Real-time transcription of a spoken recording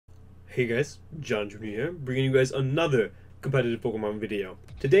Hey guys, John Jr. here, bringing you guys another competitive Pokemon video.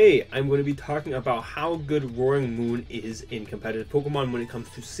 Today, I'm going to be talking about how good Roaring Moon is in competitive Pokemon when it comes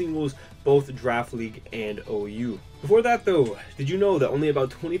to singles, both Draft League and OU. Before that though, did you know that only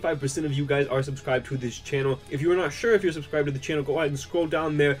about 25% of you guys are subscribed to this channel? If you are not sure if you're subscribed to the channel, go ahead and scroll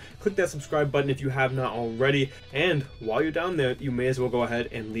down there, click that subscribe button if you have not already, and while you're down there, you may as well go ahead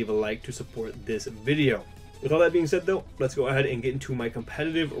and leave a like to support this video. With all that being said though, let's go ahead and get into my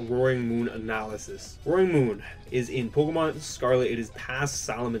competitive Roaring Moon analysis. Roaring Moon is in Pokemon Scarlet. It is past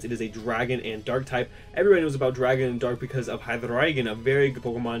Salamence. It is a Dragon and Dark type. Everybody knows about Dragon and Dark because of Hydreigon, a very good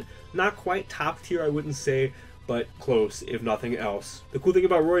Pokemon. Not quite top tier, I wouldn't say, but close, if nothing else. The cool thing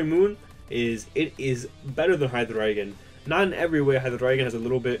about Roaring Moon is it is better than Hydreigon. Not in every way. Hydreigon has a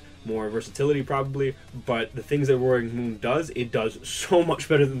little bit more versatility probably, but the things that Roaring Moon does, it does so much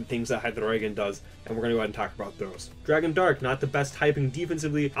better than the things that Hydreigon does, and we're going to go ahead and talk about those. Dragon Dark, not the best typing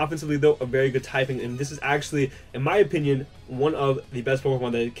defensively. Offensively though, a very good typing, and this is actually, in my opinion, one of the best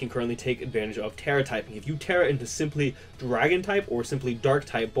Pokemon that can currently take advantage of Terra typing. If you Terra into simply Dragon type or simply Dark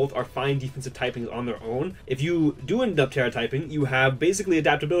type, both are fine defensive typings on their own. If you do end up Terra typing, you have basically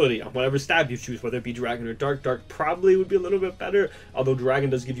adaptability on whatever stab you choose, whether it be Dragon or Dark. Dark probably would be a little bit better, although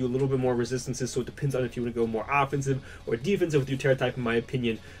Dragon does give you a little bit more resistances, so it depends on if you want to go more offensive or defensive with your Terra type, in my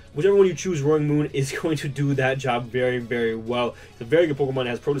opinion. Whichever one you choose, Roaring Moon is going to do that job very, very well. It's a very good Pokemon, it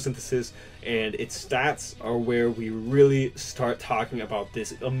has photosynthesis, and its stats are where we really start talking about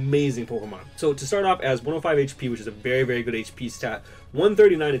this amazing Pokemon. So to start off, as 105 HP, which is a very, very good HP stat,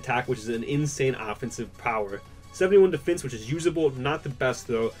 139 attack, which is an insane offensive power, 71 defense, which is usable, not the best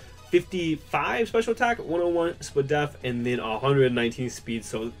though, 55 special attack, 101 split def, and then 119 speed.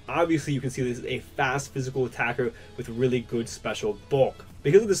 So obviously you can see this is a fast physical attacker with really good special bulk.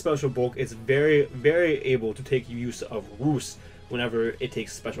 Because of the special bulk, it's very, very able to take use of Roost whenever it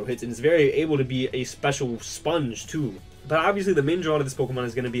takes special hits, and it's very able to be a special sponge too. But obviously the main draw to this Pokemon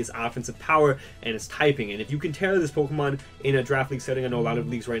is going to be its offensive power and its typing, and if you can Terra this Pokemon in a draft league setting, I know a lot of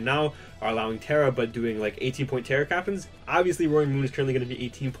leagues right now are allowing Terra but doing like 18-point Terra captains. Obviously Roaring Moon is currently going to be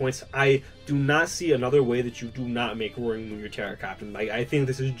 18 points. I do not see another way that you do not make Roaring Moon your Terra captain. Like, I think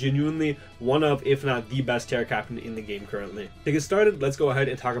this is genuinely one of, if not the best Terra captain in the game currently. To get started, let's go ahead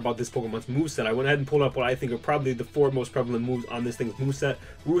and talk about this Pokemon's moveset. I went ahead and pulled up what I think are probably the 4 most prevalent moves on this thing's moveset.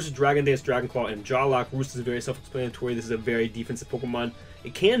 Roost, Dragon Dance, Dragon Claw, and Jaw Lock. Roost is very self-explanatory. This is a very defensive Pokemon.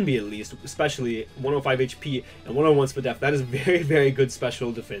 It can be, at least, especially 105 HP and 101 split def. That is very, very good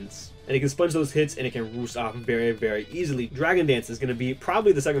special defense. And it can sponge those hits, and it can roost off very, very easily. Dragon Dance is going to be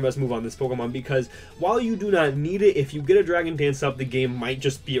probably the second best move on this Pokemon, because while you do not need it, if you get a Dragon Dance up, the game might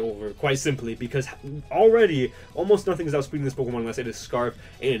just be over, quite simply, because already almost nothing is outspeeding this Pokemon unless it is Scarf,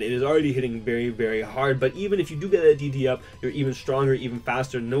 and it is already hitting very, very hard. But even if you do get that DD up, you're even stronger, even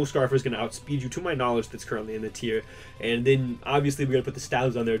faster. No Scarfer is going to outspeed you, to my knowledge, that's currently in the tier. And then obviously we're going to put the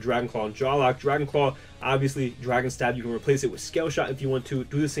stabs on there, Dragon Claw and Jaw Lock. Dragon Claw, obviously Dragon Stab, you can replace it with Scale Shot if you want to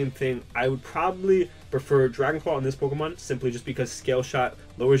do the same thing. I would probably prefer Dragon Claw on this Pokemon, simply just because Scale Shot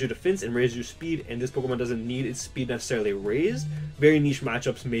lowers your defense and raises your speed, and this Pokemon doesn't need its speed necessarily raised. Very niche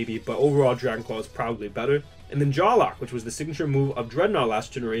matchups maybe, but overall Dragon Claw is probably better. And then Jaw Lock, which was the signature move of Dreadnought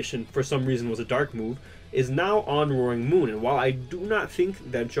last generation, for some reason was a dark move, is now on Roaring Moon. And while I do not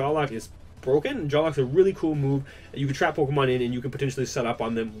think that Jaw Lock is broken, Jaw Lock's a really cool move. You can trap Pokemon in, and you can potentially set up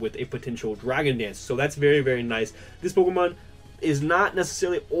on them with a potential Dragon Dance. So that's very, very nice. This Pokemon is not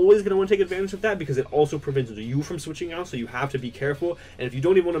necessarily always going to want to take advantage of that, because it also prevents you from switching out, so you have to be careful. And if you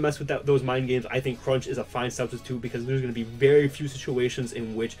don't even want to mess with those mind games, I think Crunch is a fine substitute, because there's going to be very few situations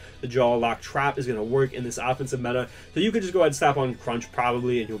in which the Jaw Lock trap is going to work in this offensive meta. So you could just go ahead and slap on Crunch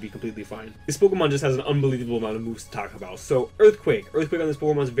probably, and you'll be completely fine. This Pokemon just has an unbelievable amount of moves to talk about. So Earthquake on this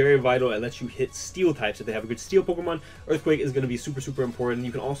Pokemon is very vital. It lets you hit Steel types. If they have a good Steel Pokemon, Earthquake is going to be super, super important.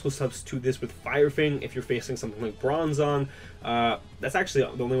 You can also substitute this with Fire Fang if you're facing something like Bronzong. That's actually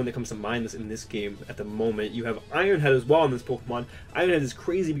the only one that comes to mind in this game at the moment. You have Iron Head as well on this Pokemon. Iron Head is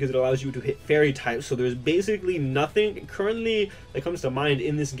crazy because it allows you to hit Fairy types, so there's basically nothing currently that comes to mind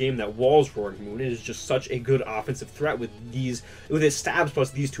in this game that walls Roaring Moon. It is just such a good offensive threat with its stabs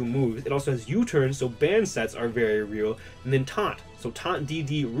plus these 2 moves. It also has U-turn, so ban sets are very real, and then Taunt. So Taunt,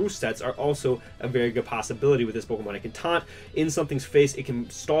 DD, Roost sets are also a very good possibility with this Pokemon. It can Taunt in something's face, it can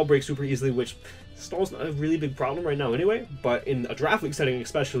Stall Break super easily, which Stall's not a really big problem right now anyway, but in a draft league setting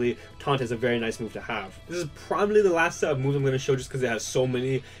especially, Taunt is a very nice move to have. This is probably the last set of moves I'm going to show, just because it has so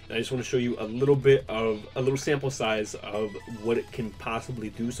many, and I just want to show you a little sample size of what it can possibly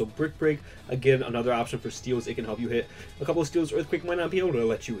do. So Brick Break, again, another option for steals. It can help you hit a couple of steals. Earthquake might not be able to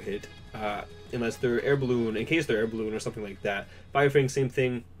let you hit. unless they're air balloon, in case they're air balloon or something like that. Fire Fang, same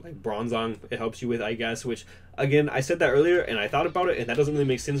thing, like Bronzong it helps you with, I guess, which again, I said that earlier and I thought about it and that doesn't really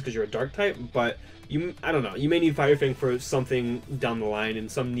make sense because you're a dark type, but I don't know, you may need Fire Fang for something down the line in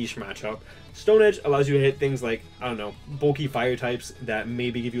some niche matchup. Stone Edge allows you to hit things like, I don't know, bulky fire types that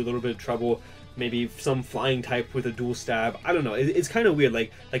maybe give you a little bit of trouble. Maybe some flying type with a dual stab. I don't know. It's kind of weird.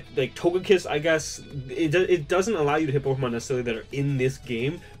 Like Togekiss, I guess. It doesn't allow you to hit Pokemon necessarily that are in this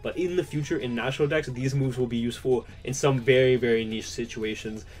game, but in the future in National Decks, these moves will be useful in some very, very niche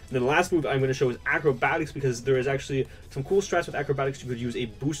situations. And then the last move I'm going to show is Acrobatics, because there is actually some cool strats with Acrobatics. You could use a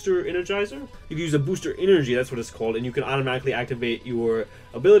Booster Energizer. You could use a Booster Energy, that's what it's called, and you can automatically activate your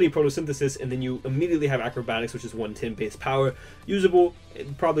ability Photosynthesis, and then you immediately have Acrobatics, which is 110 base power. Usable,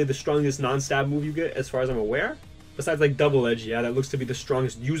 probably the strongest non-stab move you get as far as I'm aware. Besides like Double Edge, yeah, that looks to be the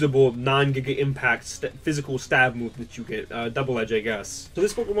strongest usable non-Giga Impact physical stab move that you get. Double Edge, I guess. So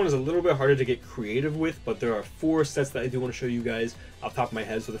this Pokemon is a little bit harder to get creative with, but there are 4 sets that I do want to show you guys off the top of my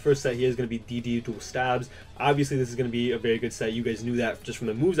head. So the first set here is going to be DD Dual Stabs. Obviously this is going to be a very good set. You guys knew that just from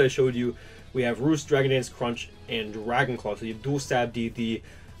the moves I showed you. We have Roost, Dragon Dance, Crunch, and Dragon Claw. So you have Dual Stab DD.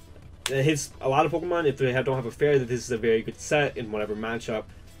 It hits a lot of Pokemon. If they don't have a fairy, that this is a very good set in whatever matchup.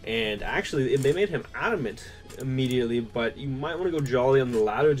 And actually, they made him Adamant immediately, but you might want to go Jolly on the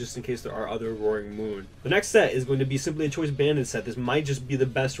ladder just in case there are other Roaring Moon. The next set is going to be simply a Choice Banded set. This might just be the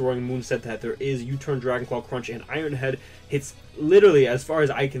best Roaring Moon set that there is. U-Turn, Dragon Claw, Crunch, and Iron Head hits literally, as far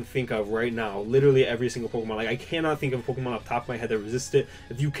as I can think of right now, literally every single Pokemon. Like, I cannot think of a Pokemon off the top of my head that resists it.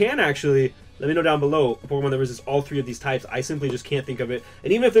 If you can actually, let me know down below a Pokemon that resists all 3 of these types. I simply just can't think of it.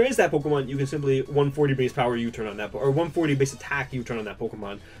 And even if there is that Pokemon, you can simply 140 base power U-turn on that, or 140 base attack U-turn on that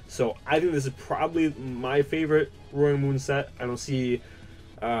Pokemon. So I think this is probably my favorite Roaring Moon set. I don't see,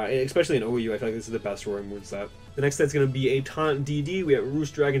 especially in OU, I feel like this is the best Roaring Moon set. The next set's going to be a Taunt DD. We have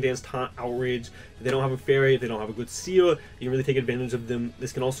Roost, Dragon Dance, Taunt, Outrage. If they don't have a Fairy, if they don't have a good Seal, you can really take advantage of them.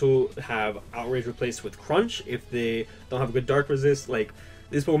 This can also have Outrage replaced with Crunch if they don't have a good Dark Resist. Like,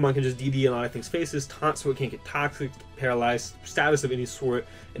 this Pokemon can just DD in a lot of things' faces, Taunt so it can't get Toxic, Paralyzed, status of any sort,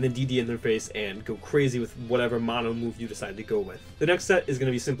 and then DD in their face and go crazy with whatever mono move you decide to go with. The next set is going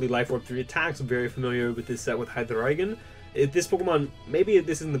to be simply Life Orb 3 attacks. I'm very familiar with this set with Hydreigon. If this Pokemon, maybe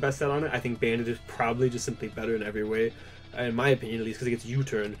this isn't the best set on it, I think Banded is probably just simply better in every way, in my opinion at least, because it gets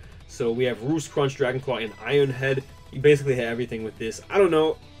U-turn. So we have Roost, Crunch, Dragon Claw, and Iron Head. You basically hit everything with this. I don't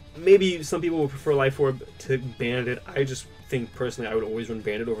know, maybe some people would prefer Life Orb to Banded. I just think personally I would always run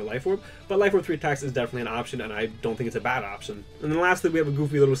Banded over Life Orb, but Life Orb 3 attacks is definitely an option, and I don't think it's a bad option. And then lastly, we have a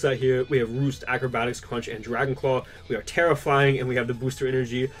goofy little set here. We have Roost, Acrobatics, Crunch, and Dragon Claw. We are Terra Flying, and we have the Booster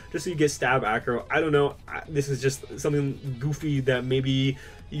Energy, just so you get Stab Acro. I don't know, this is just something goofy that maybe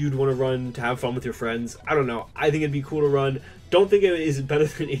you'd want to run to have fun with your friends. I don't know, I think it'd be cool to run. Don't think it is better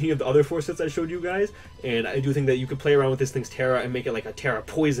than any of the other 4 sets I showed you guys, and I do think that you could play around with this thing's Terra and make it like a Terra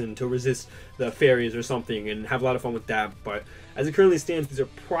Poison to resist the fairies or something and have a lot of fun with that. But as it currently stands, these are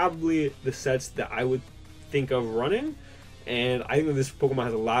probably the sets that I would think of running, and I think that this Pokemon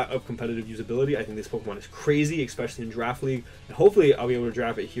has a lot of competitive usability. I think this Pokemon is crazy, especially in Draft League, and hopefully I'll be able to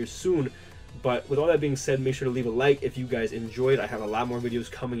draft it here soon. But with all that being said, make sure to leave a like if you guys enjoyed. I have a lot more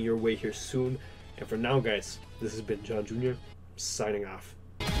videos coming your way here soon. And for now, guys, this has been John Jr. signing off.